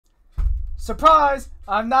Surprise!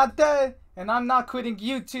 I'm not dead, and I'm not quitting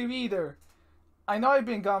YouTube either. I know I've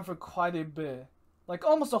been gone for quite a bit, like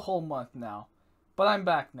almost a whole month now, but I'm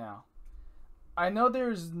back now. I know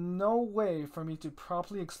there's no way for me to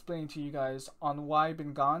properly explain to you guys on why I've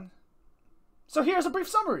been gone, so here's a brief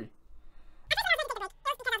summary.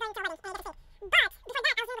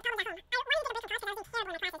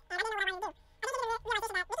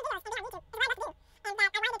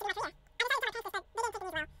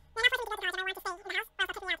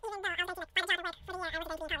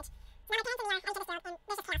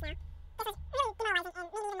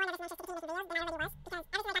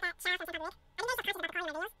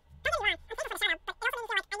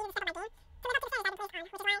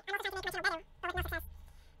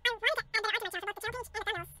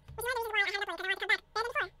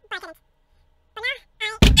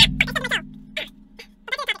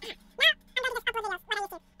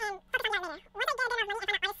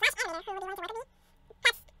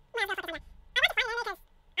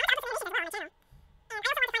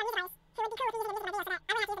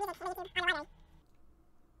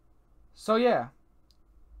 So yeah,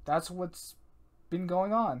 that's what's been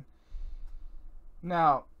going on.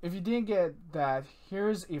 Now, if you didn't get that,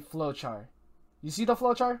 here's a flowchart. You see the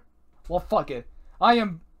flowchart? Well, fuck it.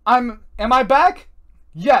 Am I back?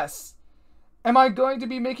 Yes. Am I going to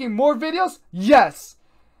be making more videos? Yes.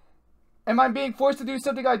 Am I being forced to do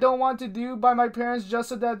something I don't want to do by my parents just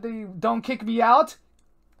so that they don't kick me out?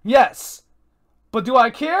 Yes. But do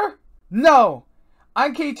I care? No.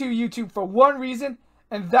 I came to YouTube for one reason,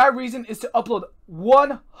 and that reason is to upload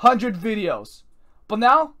 100 videos. But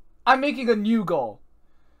now, I'm making a new goal.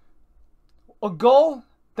 A goal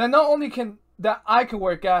that not only that I can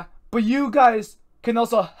work at, but you guys can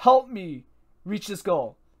also help me reach this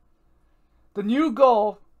goal. The new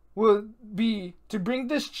goal will be to bring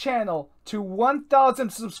this channel to 1,000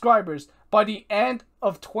 subscribers by the end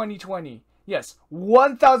of 2020. Yes,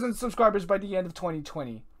 1,000 subscribers by the end of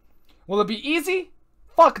 2020. Will it be easy?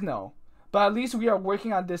 Fuck no. But at least we are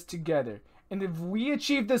working on this together. And if we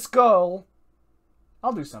achieve this goal,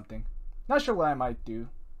 I'll do something. Not sure what I might do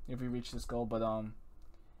if we reach this goal, but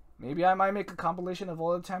maybe I might make a compilation of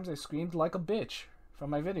all the times I screamed like a bitch from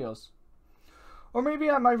my videos. Or maybe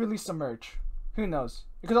I might release some merch. Who knows?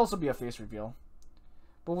 It could also be a face reveal.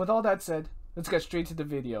 But with all that said, let's get straight to the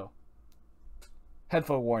video.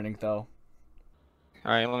 Headphone warning though.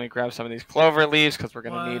 Alright, let me grab some of these clover leaves because we're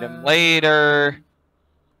going to need them later.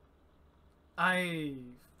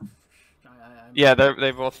 Yeah,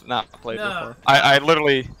 they both not played before. I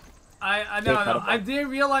literally. No. I didn't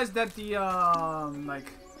realize that the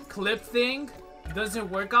like clip thing doesn't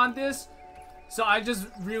work on this, so I just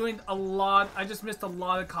ruined a lot. I just missed a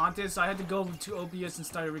lot of content, so I had to go to OBS and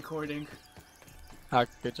start recording. Ah,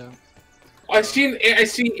 good job. I see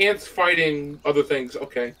ants fighting other things.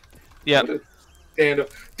 Okay. Yeah.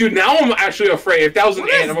 Dude, now I'm actually afraid. If that was an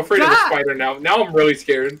ant, I'm afraid of a spider now. Now I'm really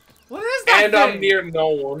scared. What is that And thing? I'm near no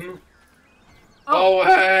one. Oh,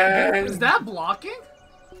 Owen! Is that blocking?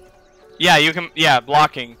 Yeah, you can. Yeah,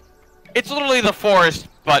 blocking. It's literally the forest,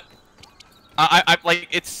 but I like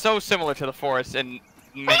it's so similar to the forest in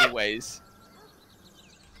many ways.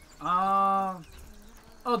 Oh,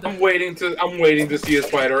 I'm waiting to see a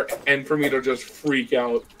spider and for me to just freak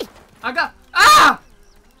out. I got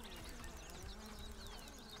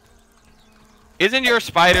Isn't your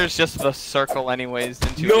spiders just the circle anyways?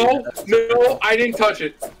 No, I didn't touch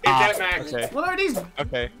it. It's at max. Okay. What are these?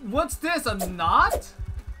 Okay. What's this? A knot?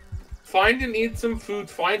 Find and eat some food.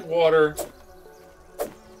 Find water.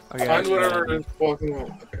 Okay, find whatever is walking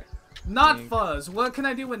on. Okay. Knot fuzz. What can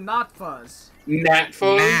I do with knot fuzz? Gnat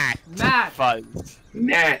fuzz. Gnat fuzz.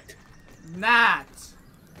 Gnat. Gnat.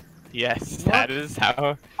 Yes, that is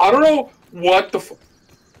how. I don't know what the.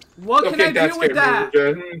 What can I do with that?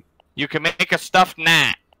 You can make a stuffed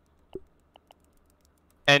gnat.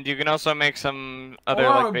 And you can also make some other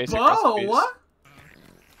like basic recipes. What?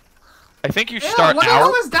 I think you start what out.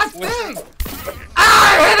 What is that thing?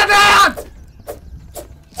 I hit a ant!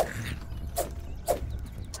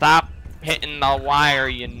 Stop hitting the wire,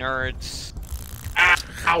 you nerds.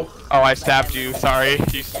 Ow. Oh, I stabbed you. Sorry,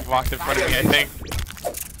 you walked in front of me. I think.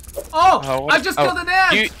 Oh, I just killed an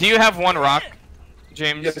ant. Do you have one rock,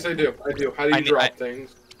 James? Yes, I do. I do. How do you drop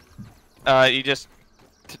things? You just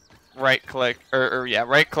right click, or yeah,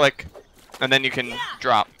 right click, and then you can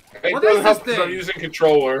drop. It doesn't help because I'm using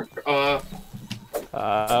controller.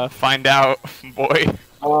 Find out, boy.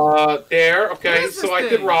 There. Okay, so I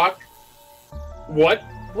did rock. What?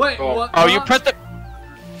 Wait, what? Oh, you pressed the.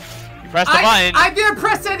 You pressed the button. I didn't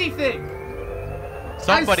press anything.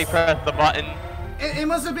 Somebody pressed the button. It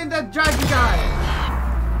must have been that dragon guy.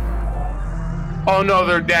 Oh no,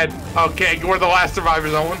 they're dead. Okay, we're the last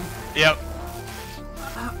survivors, Owen. Yep.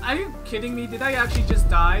 Are you kidding me? Did I actually just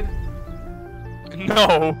die?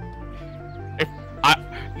 No. If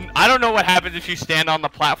I don't know what happens if you stand on the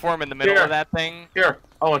platform in the middle Here. of that thing. Here,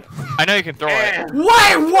 Owen. I know you can throw it.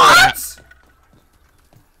 Wait, what?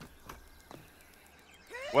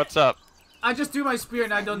 What's up? I just threw my spear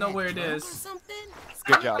and I don't know where it is.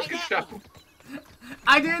 Good job. Good job.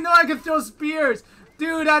 I didn't know I could throw spears.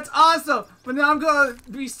 Dude, that's awesome. But now I'm gonna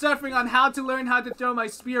be suffering on how to learn how to throw my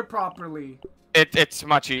spear properly. It's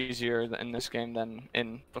much easier in this game than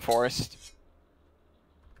in the forest.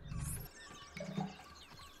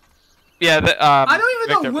 Yeah, I don't even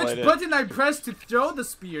Victor know which played it. button I pressed to throw the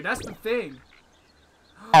spear. That's the thing.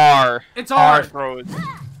 R. It's R. throws.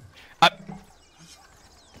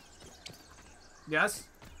 Yes?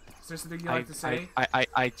 Is there something you'd like to say?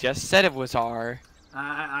 I just said it was R.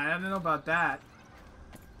 I don't know about that.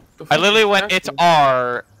 I literally went, it's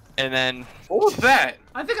R, and then... What was that?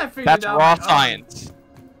 I think I figured That's out. raw my own. science.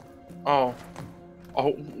 Oh.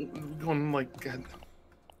 Oh, going like...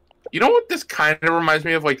 You know what this kind of reminds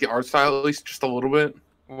me of, like the art style, at least just a little bit?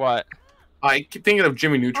 What? I keep thinking of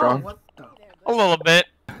Jimmy Oh, Neutron. what the? A little bit.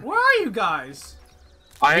 Where are you guys?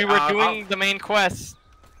 We were doing the main quest,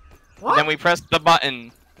 What? then we pressed the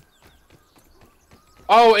button.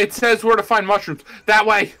 Oh, it says where to find mushrooms. That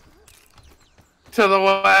way. To the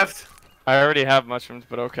left. I already have mushrooms,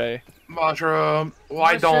 but okay. Mushroom. Well,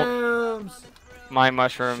 I don't. Mushrooms. My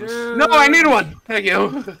mushrooms. Shrooms. No, I need one. Thank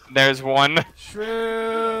you. There's one.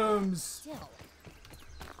 Shrooms.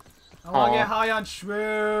 I want to Aw. get high on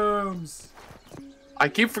shrooms. I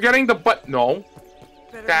keep forgetting the No.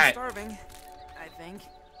 Better That- than starving, I think.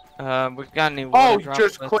 We got any Oh, water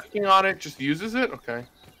droplets? just clicking on it just uses it? Okay.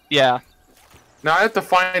 Yeah. Now I have to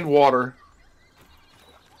find water.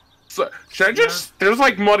 So, should I just... There's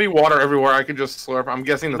like muddy water everywhere I can just slurp. I'm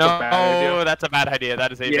guessing that's a bad No, idea. that's a bad idea.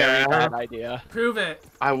 That is a Yeah. very bad idea. Prove it.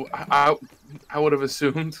 I would have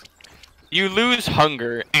assumed. You lose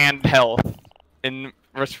hunger and health in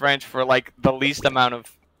restraint for like the least amount of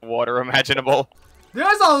water imaginable.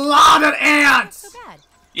 There's a lot of ants! So bad.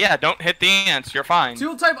 Yeah, don't hit the ants. You're fine.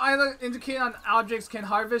 Tool type either indicate on objects can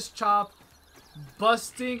harvest, chop,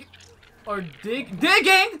 busting, or dig.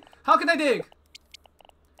 Digging? How can I dig?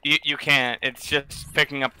 You can't. It's just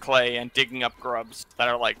picking up clay and digging up grubs that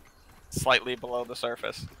are like slightly below the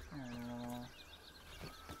surface.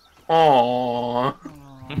 Aww.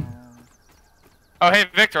 Oh hey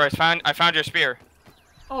Victor, I found your spear.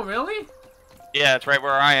 Oh, really? Yeah, it's right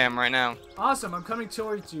where I am right now. Awesome, I'm coming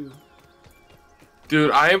towards you.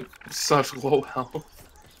 Dude, I am such low health.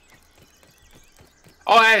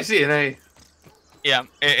 Oh, I see it. Hey. Yeah.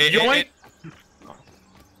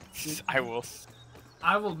 I will.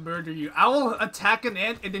 I will murder you. I will attack an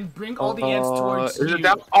ant and then bring all the ants towards Is you. it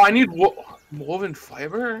that? Oh, I need woven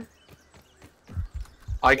fiber.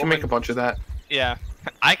 I can make a bunch of that. Yeah,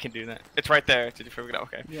 I can do that. It's right there. Did you forget?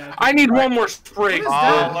 Okay. Yeah. I need one more sprig. What is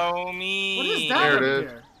that? Follow me. What is that There up it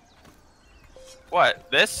is. there?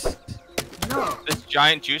 What? This? No. This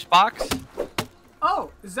giant juice box? Oh,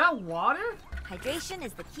 is that water? Hydration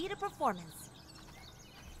is the key to performance.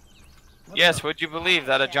 What Yes. the- Would you believe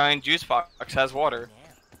that a giant juice box has water?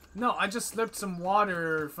 No, I just slipped some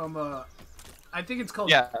water from a... I think it's called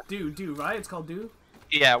Yeah. dew, right? It's called dew?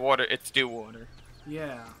 Yeah, water. It's dew water.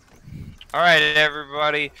 Yeah. All right,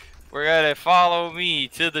 everybody. We're gonna follow me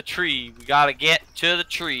to the tree. We gotta get to the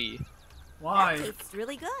tree. Why? That tastes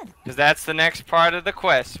really good. Because that's the next part of the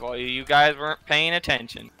quest while you guys weren't paying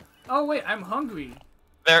attention. Oh, wait, I'm hungry.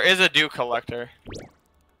 There is a dew collector.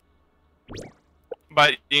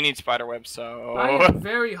 But you need spiderwebs, so... I am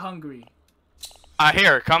very hungry.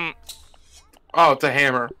 Here, come Oh, it's a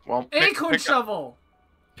hammer. Well, Acorn pick up- shovel!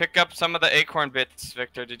 pick up some of the acorn bits,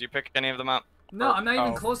 Victor. Did you pick any of them up? No, I'm not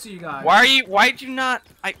even Oh. close to you guys. Why'd you not...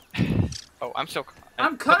 Oh, I'm so...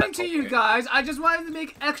 I'm but coming that's to you okay. guys. I just wanted to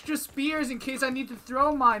make extra spears in case I need to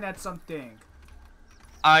throw mine at something.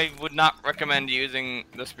 I would not recommend using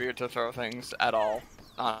the spear to throw things at all,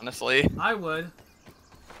 honestly. I would.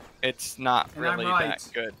 It's not And I'm really right. that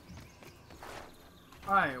good.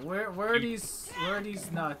 Alright, where are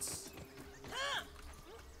these nuts?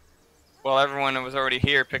 Well, everyone who was already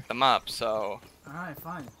here picked them up, so Alright,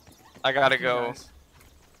 fine. I gotta Fuck you go. guys.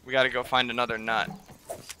 We gotta go find another nut.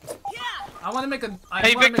 I want to make a.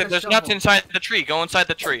 Hey, Victor, there's nuts inside the tree. Go inside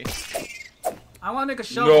the tree. I want to make a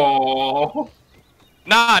shovel.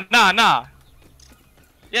 no. Nah.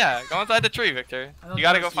 Yeah, go inside the tree, Victor. I don't You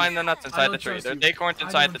gotta go trust find you. the nuts I inside don't the tree. trust There's you. acorns I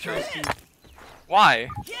inside don't the tree. trust you. Why?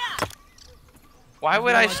 Why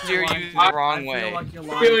would I feel like steer you're you lying. the wrong I feel way? like you're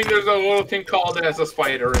lying. Feeling there's a little thing called as a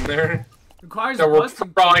spider in there. Requires that we're busting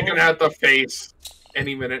probably tool. gonna have to face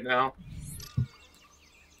any minute now.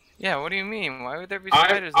 Yeah, what do you mean? Why would there be I'm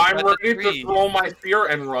spiders inside the ready to tree? throw my spear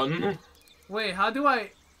and run. Wait, how do I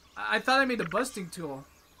thought I made the busting tool.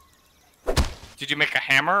 Did you make a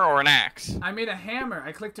hammer or an axe? I made a hammer.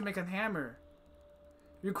 I clicked to make a hammer.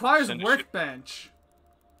 Requires Finish it. workbench.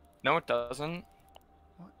 No, it doesn't.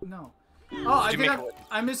 What? No. Oh, I you think make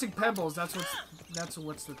I'm missing pebbles. That's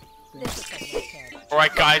what's the thing. This looks like a kid.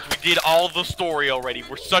 Alright, guys, we did all the story already.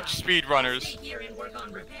 We're such speedrunners.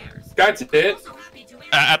 That's it.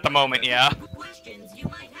 At the moment, yeah.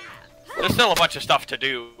 There's still a bunch of stuff to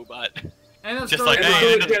do, but End of just story. like, End of hey,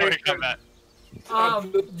 story. end of story combat.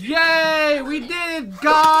 Yay! We did it,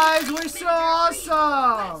 guys! We're so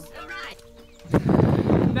awesome!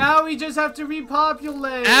 Now we just have to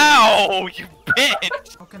repopulate. Ow, you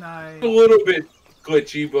bitch! How can I? A little bit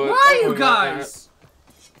glitchy, but. Where are you other than that- guys?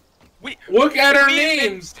 Look at our we-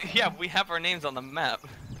 names! Yeah, we have our names on the map.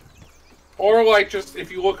 Or, like, just if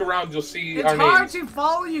you look around, you'll see It's our hard names. to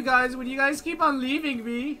follow you guys when you guys keep on leaving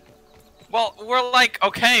me. Well, we're like,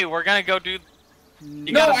 okay, we're gonna go do...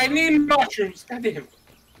 You No, gotta- I need mushrooms. Goddamn.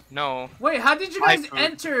 No. Wait, how did you guys Hyper.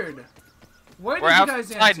 entered? Where did We're you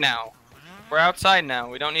guys outside enter? now. We're outside now.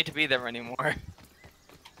 We don't need to be there anymore.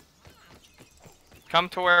 Come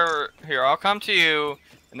to where... Here, I'll come to you,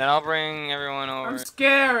 and then I'll bring everyone over. I'm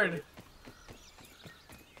scared.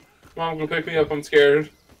 Mom, go pick me up. I'm scared.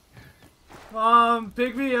 Mom,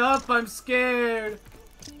 pick me up. I'm scared.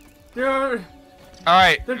 They're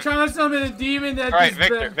Alright, trying to summon a demon that alright, is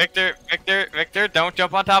Victor, don't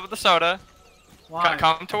jump on top of the soda. Why?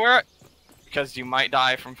 Come to where... Because you might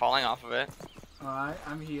die from falling off of it. Alright,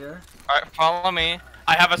 I'm here. Alright, follow me.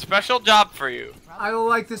 I have a special job for you. I don't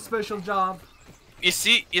like this special job. You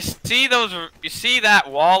see that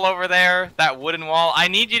wall over there? That wooden wall? I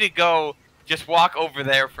need you to go just walk over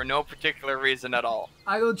there for no particular reason at all.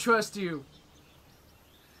 I don't trust you.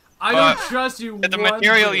 I don't trust you. The one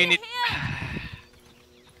material bit. you need...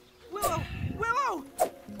 Willow!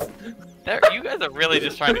 There, you guys are really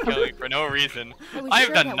just trying to kill me for no reason. I was I've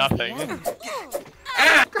sure done that was the nothing. end.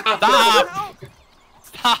 Stop!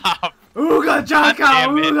 Stop! Ooga God jaka,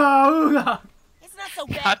 damn it. ooga. It's not so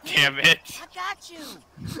bad. God damn it! I got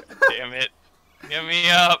you. Damn it! Get me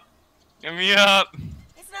up! Get me up!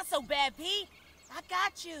 It's not so bad, Pete. I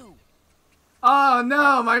got you. Oh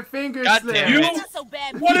no, my fingers God slipped. damn You- it. It's not so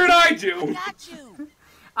bad, Pete. What did I I do? got you.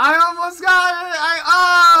 I almost got it.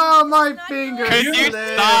 Oh, my fingers Could you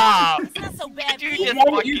slipped. stop? It's not so bad, Could you Pete. just Why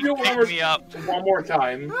would fucking you do pick one me up? One more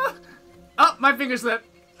time. Oh, my fingers slipped.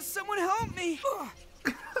 Someone help me.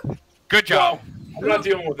 Good job. I'm not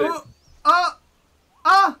dealing with it. I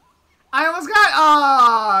almost got.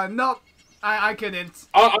 Oh, nope. I couldn't.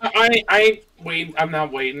 I ain't waiting. I'm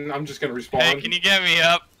not waiting. I'm just gonna respawn. Hey, can you get me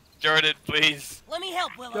up, Jordan, please? Let me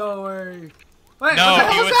help, Willow. Don't worry. Wait, No, what the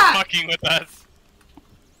he hell was was that? fucking with us.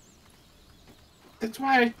 That's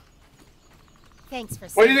why. Thanks for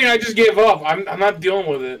Why do you think I just gave up? I'm not dealing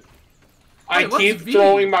with it. I Wait, what's keep V?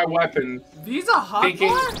 throwing my weapon. These are hot Thinking-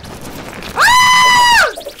 bar?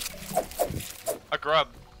 Ah! A grub.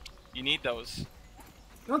 You need those.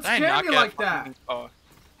 Don't Did I scare not me get like that. fucking- Oh.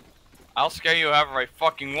 I'll scare you however I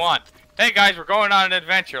fucking want. Hey guys, we're going on an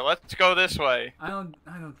adventure. Let's go this way. I don't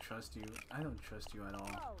trust you. I don't trust you at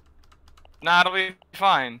all. Nah, it'll be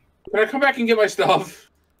fine. Can I come back and get my stuff?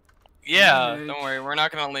 Yeah, Manage. don't worry. We're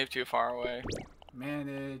not gonna leave too far away.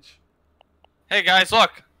 Manage. Hey guys,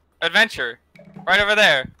 look! Adventure! Right over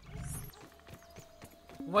there.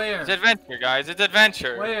 Where? It's adventure, guys. It's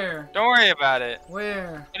adventure. Where? Don't worry about it.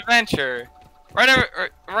 Where? Adventure. Right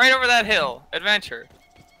over that hill. Adventure.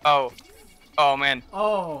 Oh. Oh man.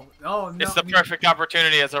 Oh, no. It's the perfect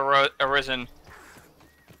opportunity has arisen.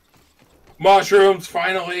 Mushrooms,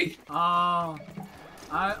 finally. Oh.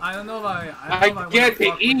 I don't know if I I don't know if get wanna to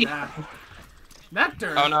fuck with eat. that.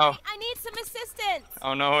 Nectar. Oh no. I need some assistance.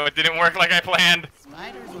 Oh no, it didn't work like I planned.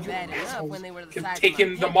 Spiders were bad enough when they were the Kept size of taking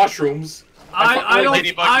my the head. mushrooms. I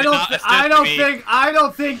Ladybug did not assist me. I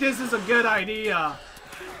don't think this is a good idea.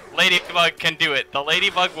 Ladybug can do it. The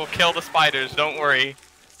ladybug will kill the spiders, don't worry.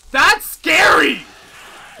 That's scary.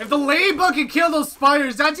 If the ladybug can kill those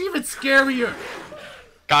spiders, that's even scarier.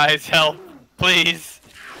 Guys, help. Please.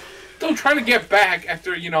 Still trying to get back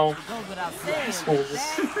after, you know. Goes without saying, Assholes.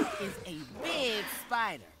 that is a big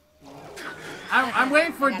spider. I'm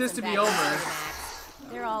waiting for I got this to some be bad over. news, Max.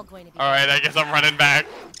 They're all going to be. Alright, I guess I'm running back.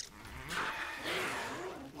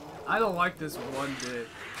 I don't like this one bit.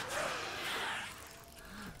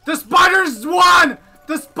 The spiders won!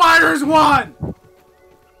 The spiders won!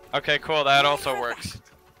 Okay, cool. That also works.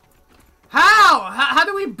 How? How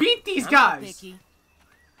do we beat these I'm guys? picky.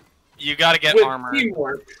 You gotta get With armor.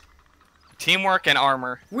 teamwork. Teamwork and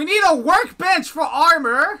armor. We need a workbench for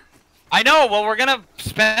armor. I know. Well, we're gonna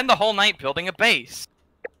spend the whole night building a base.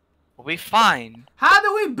 We'll be fine. How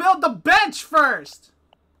do we build the bench first?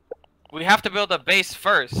 We have to build a base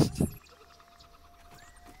first.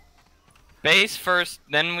 Base first,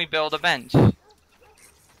 then we build a bench. Can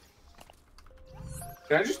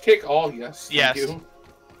I just take all? Yes. Yes. Thank you.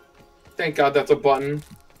 Thank God that's a button.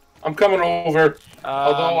 I'm coming over.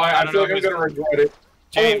 Although I don't feel know like I'm who's- gonna regret it.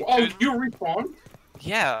 James, oh, who's- you respawn?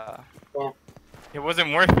 Yeah. Oh. It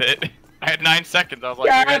wasn't worth it. I had 9 seconds. I was like,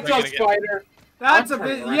 Yeah, you guys it's are a gonna get... spider. That's a I'm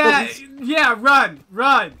bit. turning Yeah, around. yeah.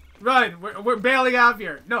 Run. We're bailing out of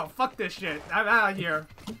here. No, fuck this shit. I'm out of here.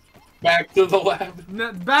 Back to the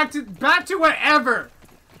lab. Back to wherever.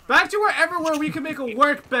 Back to wherever where we can make a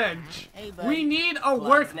workbench. Hey, buddy. We need a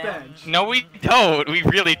Gloves now. workbench. No, we don't. We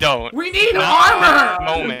really don't. We need Not armor. at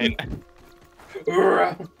this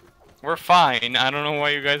moment. We're fine. I don't know why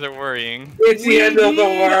you guys are worrying. It's the end of the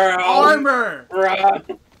need world. armor.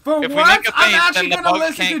 Bruh. For If we once, make a I'm base, actually then the gonna bugs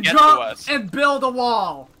listen to can't get to jump us. and build a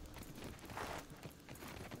wall.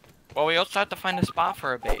 Well, we also have to find a spot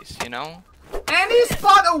for a base, you know? Any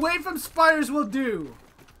spot away from spiders will do.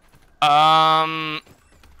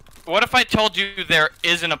 What if I told you there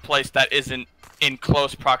isn't a place that isn't in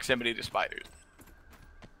close proximity to spiders?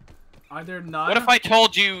 Are there none? What if I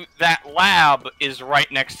told you that lab is right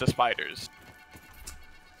next to spiders?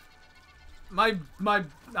 I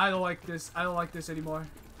don't like this. I don't like this anymore.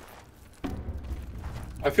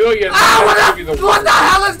 I feel like it's Ah, gonna be the what the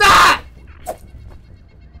hell is that?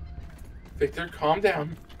 Victor, calm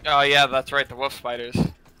down. Oh yeah, that's right, the wolf spiders.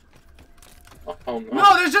 Oh no.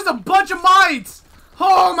 No, there's just a bunch of mites.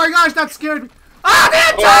 Oh my gosh, that scared me. Ah, they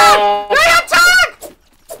attack! Oh. They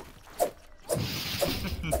attack!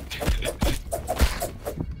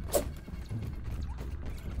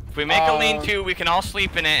 If we make a lean-to, we can all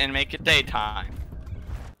sleep in it and make it daytime.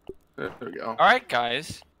 There we go. Alright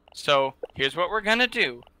guys, so here's what we're gonna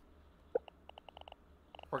do.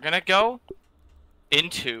 We're gonna go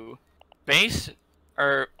into base,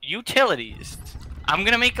 or utilities. I'm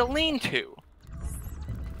gonna make a lean-to.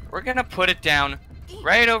 We're gonna put it down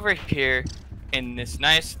right over here in this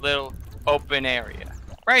nice little open area.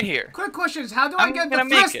 Right here. Quick questions. How do I I'm get the gonna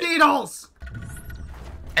make fist it. needles?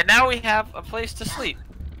 And now we have a place to sleep.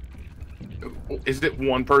 Is it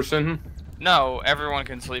one person? No, everyone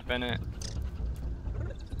can sleep in it.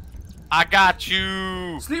 I got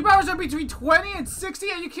you! Sleep hours are between 20 and 60?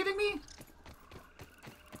 Are you kidding me?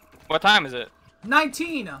 What time is it?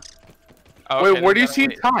 19. Oh, Wait, okay, where then do you gotta see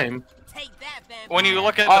wait. time? Take that, vampire. When you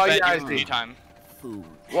look at Oh, the bed, yeah, you I can see. see time.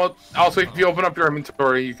 Well, also if you open up your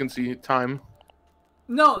inventory, you can see time.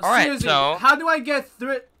 No, Alright, seriously. so- How do I get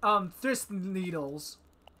fist needles?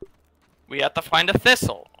 We have to find a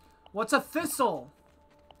thistle. What's a thistle?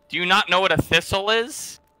 Do you not know what a thistle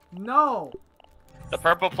is? No. The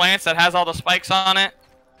purple plants that has all the spikes on it?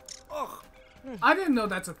 I didn't know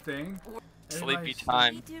that's a thing. Sleepy Everybody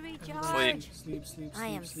time. Need to Sleep. recharge. Sleep. I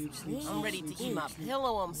am Sleep. I'm ready to eat my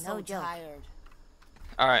pillow. I'm so No joke. tired.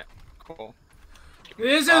 Alright, cool.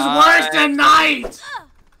 This is worse than night!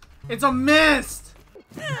 It's a mist!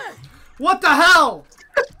 What the hell?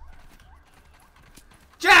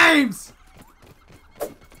 James!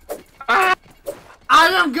 I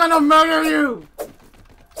am gonna murder you!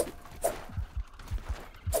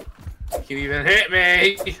 You can even hit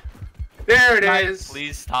me. There it Guys, is.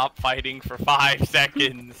 please stop fighting for 5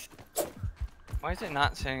 seconds. Why is it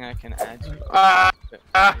not saying I can add you?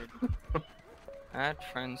 Add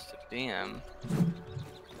friends to DM.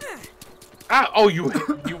 Oh, you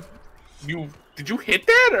did you hit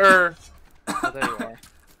that or? Oh, there you are.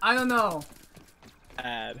 I don't know.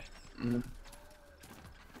 Add.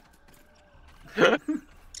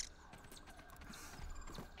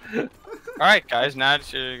 Alright guys, now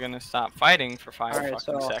that you're gonna stop fighting for 5 Alright, fucking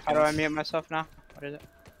so seconds. how do I mute myself now? What is it?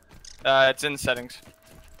 It's in settings.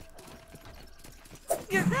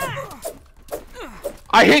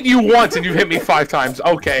 I hit you once and you hit me 5 times.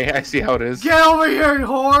 Okay, I see how it is. Get over here, you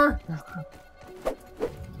whore!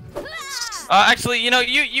 Actually, you know,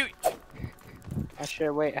 you Actually,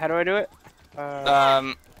 wait, how do I do it?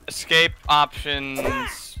 escape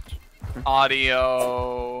options,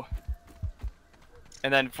 audio,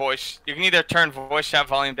 and then voice. You can either turn voice chat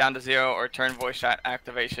volume down to 0 or turn voice chat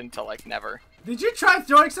activation to like never. Did you try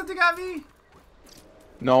throwing something at me?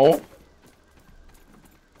 No.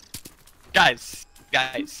 Guys.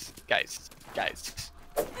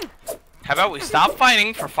 How about we stop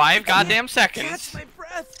fighting for 5 goddamn seconds?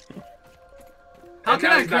 How And can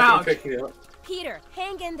now I he's not gonna crouch? pick me up. Peter,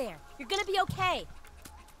 hang in there. You're gonna be okay.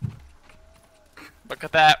 Look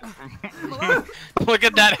at that. Look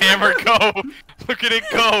at that hammer go. Look at it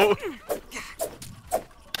go.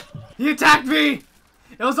 He attacked me!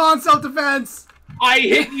 It was on self-defense! I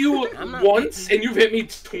hit you once, and you've hit me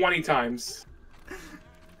 20 times.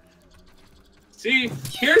 See,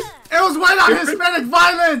 here's... It was right on Hispanic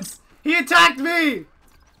violence! He attacked me!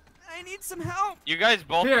 I need some help. You guys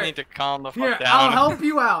both Here. need to calm the fuck Here, down. I'll help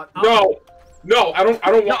you out. No, I don't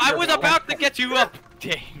want No, I your was help. about to get you up.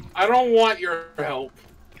 Dang. I don't want your help.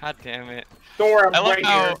 God damn it. Don't worry, I I'm love right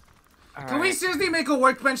how... here. Can we seriously make a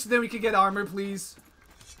workbench so then we can get armor, please?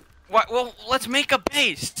 What? Well, let's make a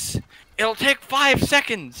base. It'll take 5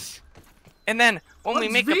 seconds. And then, when we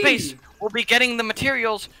What's make V? a base, we'll be getting the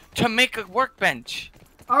materials to make a workbench.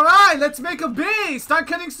 Alright, let's make a base! Start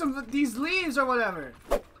cutting some of these leaves or whatever.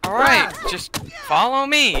 Alright, Yeah. just follow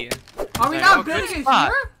me. Are we Okay, not oh, good building it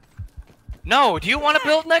spot. here? No, do you want to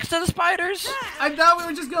build next to the spiders? I thought we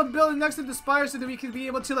were just gonna build it next to the spires so that we could be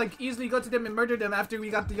able to like easily go to them and murder them after we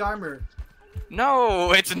got the armor.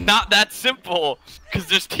 No, it's not that simple. Because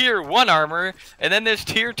there's tier 1 armor, and then there's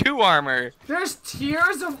tier 2 armor. There's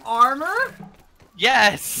tiers of armor?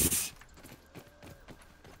 Yes!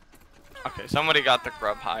 Okay, somebody got the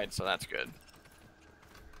grub hide, so that's good.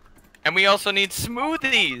 And we also need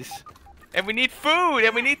smoothies! And we need food!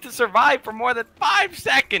 And we need to survive for more than 5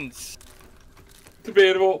 seconds!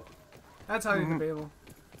 Debatable. That's highly debatable.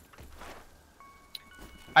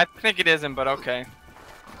 I think it isn't, but okay.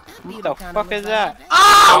 What the fuck is that?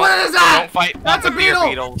 Ah, what is that? Don't fight That's a the beer beetle!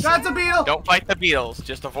 beetles. That's a beetle! Don't fight the beetles.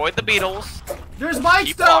 Just avoid the beetles. There's mites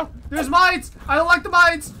Keep though! walking. There's mites! I don't like the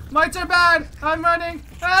mites! Mites are bad! I'm running!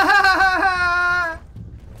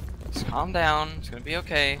 Just calm down. It's gonna be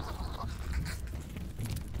okay.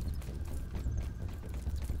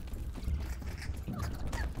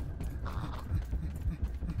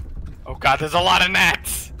 Oh god, there's a lot of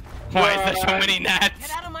gnats! Why is there so many Get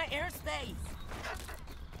gnats? out of my airspace.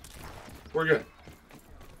 We're good.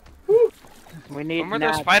 We need When were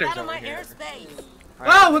those gnats. spiders Get out of over my here? airspace.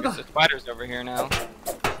 Oh, what there's the- spiders over here now.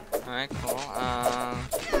 Alright, cool.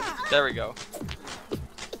 There we go.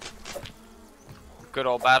 Good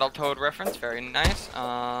old Battletoad reference, very nice.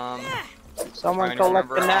 Someone trying to collect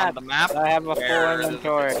remember the on gnats. the map I have a full where the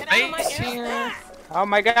inventory. Get out of my Base here. airspace. Oh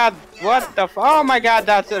my god, what the oh my god,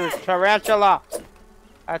 that's a tarantula.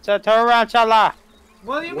 That's a tarantula.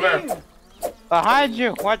 What do you Where? mean? Behind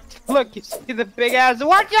you. What? Look, you see the big ass.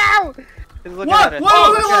 Watch out! He's looking What? at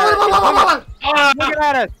us. What? Looking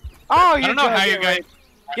at us. Oh, I you're don't know gonna how you get guys. raped.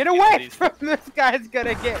 Get away these from this guy's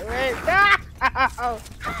gonna get raped. Ow.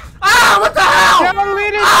 Ah, what the hell? Don't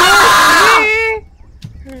lead it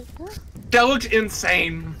towards me. That looks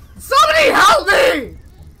insane. Somebody help me!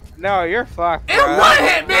 No, you're fucked. It bro. one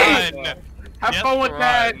hit me! Run. Have Just fun with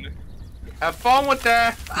that. run. Have fun with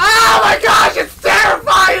that. Oh my gosh, it's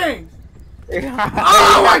terrifying!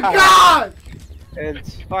 Oh my god!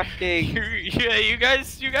 It's fucking. Yeah, you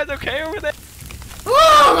guys okay over there?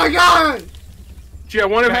 Oh my god! Gee, I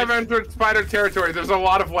wonder if I've entered spider territory. There's a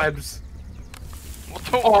lot of webs. Well,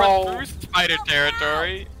 don't Oh. run through spider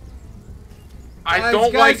territory. I Guys,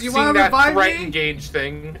 don't guys, like you seeing wanna that revive threat me? engage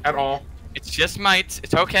thing at all. It's just mites.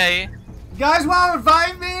 It's okay. You guys wanna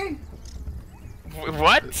revive me?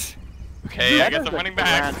 What? Okay, I That guess is I'm a running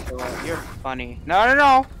back. tarantula. You're funny.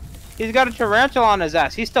 No. He's got a tarantula on his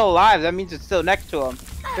ass. He's still alive. That means it's still next to him.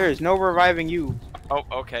 There is no reviving you. Oh,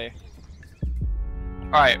 okay. All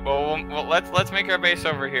right. Well, let's make our base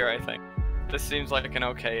over here. I think this seems like an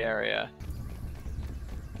okay area.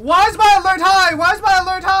 Why is my alert high? Why is my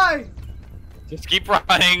alert high? Just keep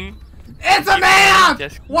running. It's an Keep running, ant!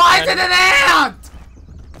 just keep Why is it running. an ant?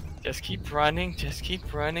 Just keep running. Just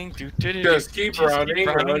keep running. Just keep running.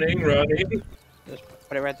 Just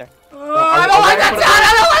put it right there. I don't like that sound!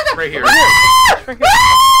 I don't like that! Right here.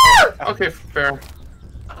 Ah! Okay, fair.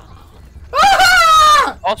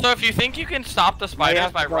 Ah! Also, if you think you can stop the spiders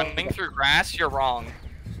have by to go- running through grass, you're wrong.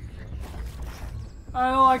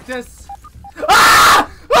 I don't like this.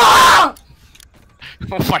 Ah! Ah!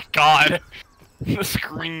 Oh my god. The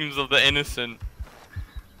screams of the innocent.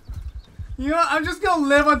 You know, I'm just gonna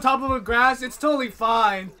live on top of a grass. It's totally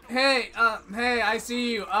fine. Hey, hey, I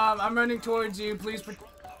see you. I'm running towards you. Please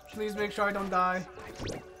make sure I don't die.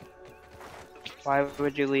 Why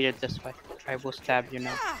would you lead it this way? I will stab you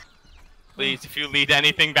now. Please, if you lead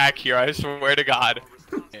anything back here, I swear to God.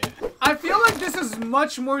 I feel like this is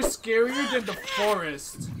much more scarier than the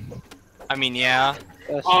forest. I mean, yeah.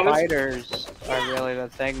 The Honest- spiders are really the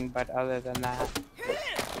thing, but other than that.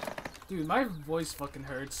 Dude, my voice fucking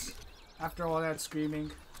hurts after all that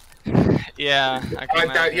screaming. Yeah, I can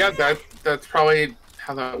imagine. Yeah, that's probably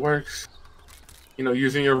how that works. You know,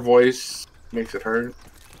 using your voice Makes it hurt.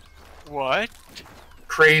 What?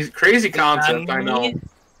 Crazy concept, I know.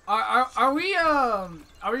 Are we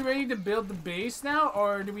ready to build the base now,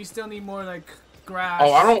 or do we still need more like grass?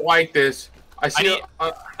 Oh, I don't like this. I see.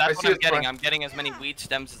 That's I what see I'm it getting. fly- I'm getting as many wheat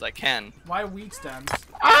stems as I can. Why wheat stems?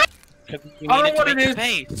 Because we I don't know needed to what make it the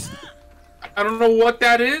base. I don't know what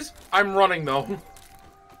that is. I'm running though.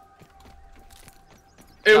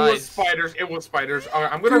 It was Guys. spiders. It was spiders.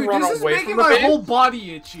 Alright, I'm gonna Dude, run this is away making from the my base. whole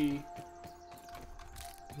body itchy.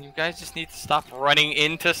 You guys just need to stop running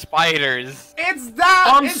into spiders. It's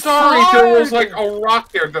that. I'm it's sorry. hard. There was like a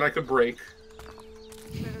rock there that I could break.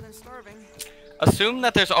 Better than starving. Assume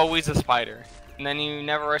that there's always a spider, and then you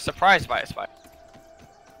never are surprised by a spider.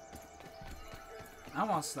 I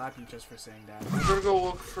want to slap you just for saying that. I'm gonna go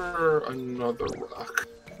look for another rock.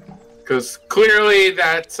 Because clearly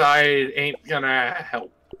that side ain't gonna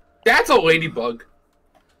help. That's a ladybug.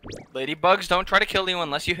 Ladybugs don't try to kill you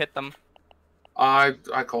unless you hit them. I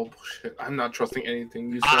call bullshit. I'm not trusting anything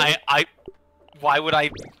you say. Why would I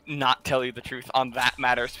not tell you the truth on that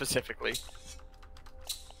matter specifically?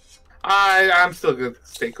 I'm still gonna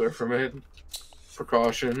stay clear from it.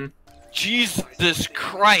 Precaution. Jesus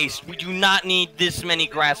Christ, we do not need this many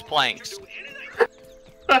grass planks.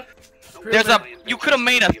 You could have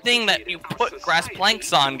made a thing that you put grass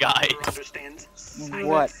planks on, guys.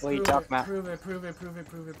 What? What are you talking about? Prove it.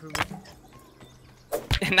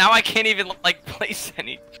 And now I can't even, like, place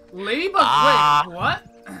any. Ladybug, wait, what?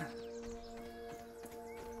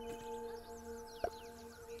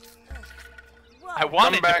 I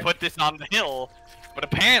wanted back. to put this on the hill, but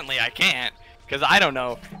apparently I can't. Because I don't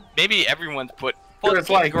know. Maybe everyone's put It's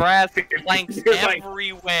fucking like- grass planks it's like-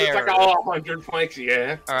 everywhere. It's like all 100 planks,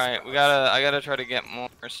 yeah. Alright, I gotta try to get more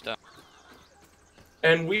stuff.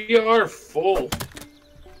 And we are full.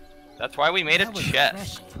 That's why we made a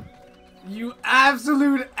chest. You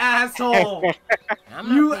absolute asshole! I'm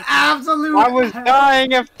not You thinking- absolute. I was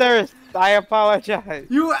dying of thirst. I apologize.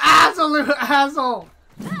 You absolute asshole!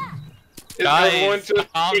 Is Guys, everyone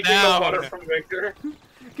just calm taking down. the water from Victor?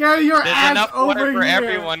 Carry your There's ass enough over water for here.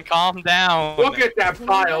 everyone. Calm down. Look at that I'm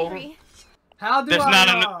pile. hungry. How do There's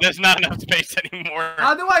I? there's not enough space anymore.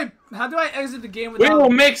 How do I exit the game We without? will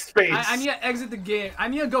make space. I need to exit the game. I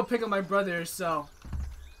need to go pick up my brother. So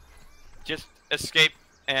Just escape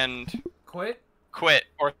and quit, quit,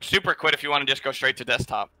 or super quit if you want to just go straight to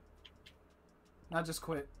desktop. not just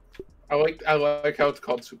quit. I like how it's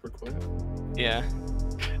called Super Quick. Yeah.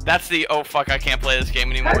 That's the oh fuck I can't play this game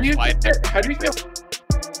anymore. How do you slide. get